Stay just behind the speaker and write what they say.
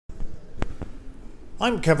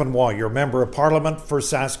I'm Kevin Waugh, your Member of Parliament for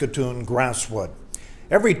Saskatoon-Grasswood.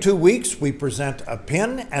 Every 2 weeks, we present a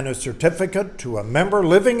pin and a certificate to a member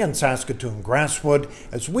living in Saskatoon-Grasswood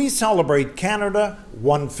as we celebrate Canada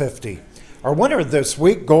 150. Our winner this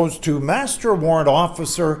week goes to Master Warrant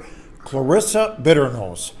Officer Clarissa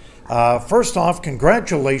Bitternose. First off,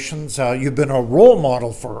 congratulations. You've been a role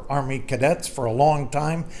model for Army cadets for a long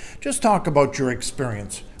time. Just talk about your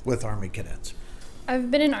experience with Army cadets. I've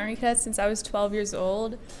been an Army cadet since I was 12 years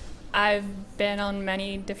old. I've been on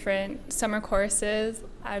many different summer courses.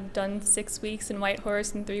 I've done 6 weeks in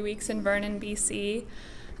Whitehorse and 3 weeks in Vernon, BC.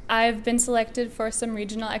 I've been selected for some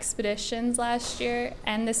regional expeditions last year,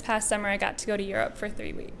 and this past summer I got to go to Europe for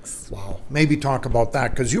 3 weeks. Wow. Maybe talk about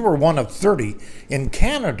that, because you were one of 30 in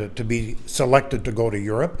Canada to be selected to go to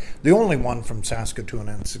Europe, the only one from Saskatoon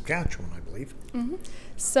and Saskatchewan, I believe. Mm-hmm.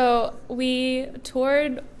 So we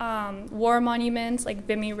toured war monuments like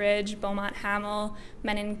Vimy Ridge, Beaumont Hamel,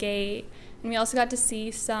 Menin Gate, and we also got to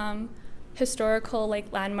see some historical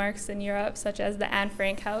landmarks in Europe, such as the Anne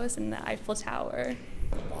Frank House and the Eiffel Tower.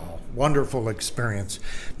 Wow, wonderful experience.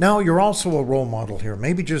 Now you're also a role model here.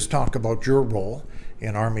 Maybe just talk about your role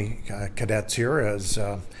in Army cadets here, as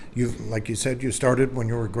like you said, you started when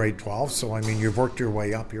you were grade 12, so I mean you've worked your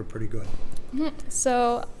way up. You're pretty good. Mm-hmm.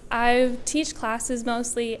 So I teach classes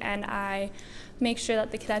mostly, and I make sure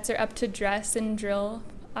that the cadets are up to dress and drill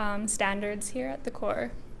standards here at the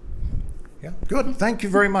Corps. Yeah, good. Thank you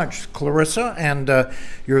very much, Clarissa, and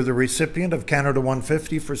you're the recipient of Canada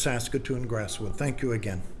 150 for Saskatoon-Grasswood. Thank you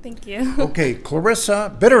again. Thank you. Okay,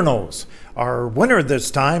 Clarissa Bitternose, our winner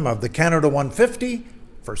this time of the Canada 150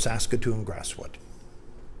 for Saskatoon-Grasswood.